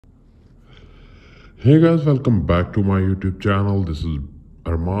Hey guys, welcome back to my YouTube channel. This is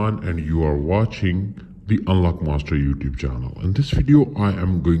Arman and you are watching the Unlock Master YouTube channel. In this video, I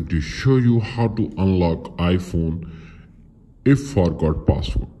am going to show you how to unlock iPhone if forgot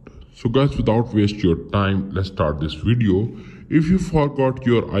password. So guys, without waste your time, let's start this video. If you forgot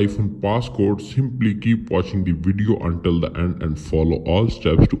your iPhone passcode, simply keep watching the video until the end and follow all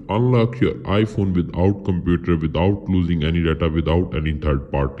steps to unlock your iPhone without computer, without losing any data, without any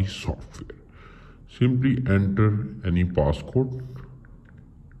third-party software. Simply enter any passcode,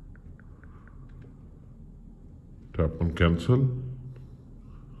 tap on cancel,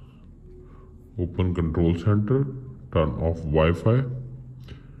 open control center, turn off Wi-Fi,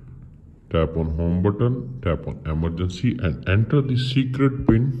 tap on home button, tap on emergency and enter the secret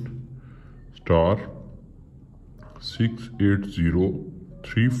pin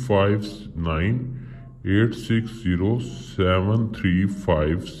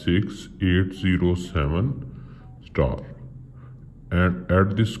and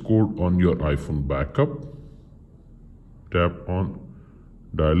add this code on your iPhone backup. Tap on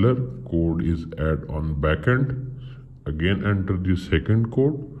dialer, code is add on backend. Again enter the second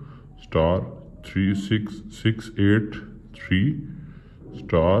code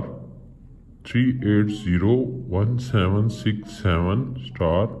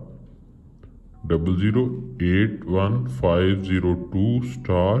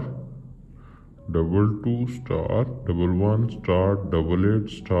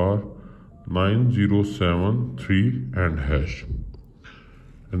and hash,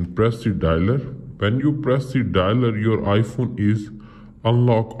 and press the dialer. When you press the dialer, your iPhone is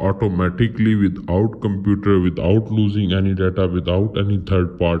unlocked automatically without computer, without losing any data, without any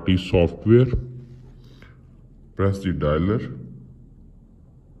third-party software. Press the dialer.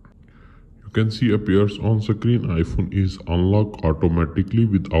 You can see appears on screen, iPhone is unlocked automatically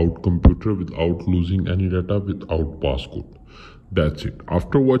without computer, without losing any data, without passcode. That's it.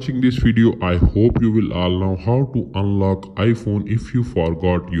 After watching this video, I hope you will all know how to unlock iPhone if you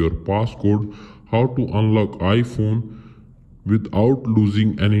forgot your passcode, how to unlock iPhone without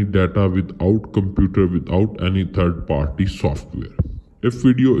losing any data, without computer, without any third-party software. If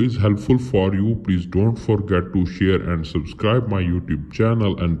video is helpful for you, please don't forget to share and subscribe my YouTube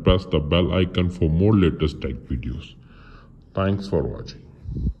channel and press the bell icon for more latest tech videos. Thanks for watching.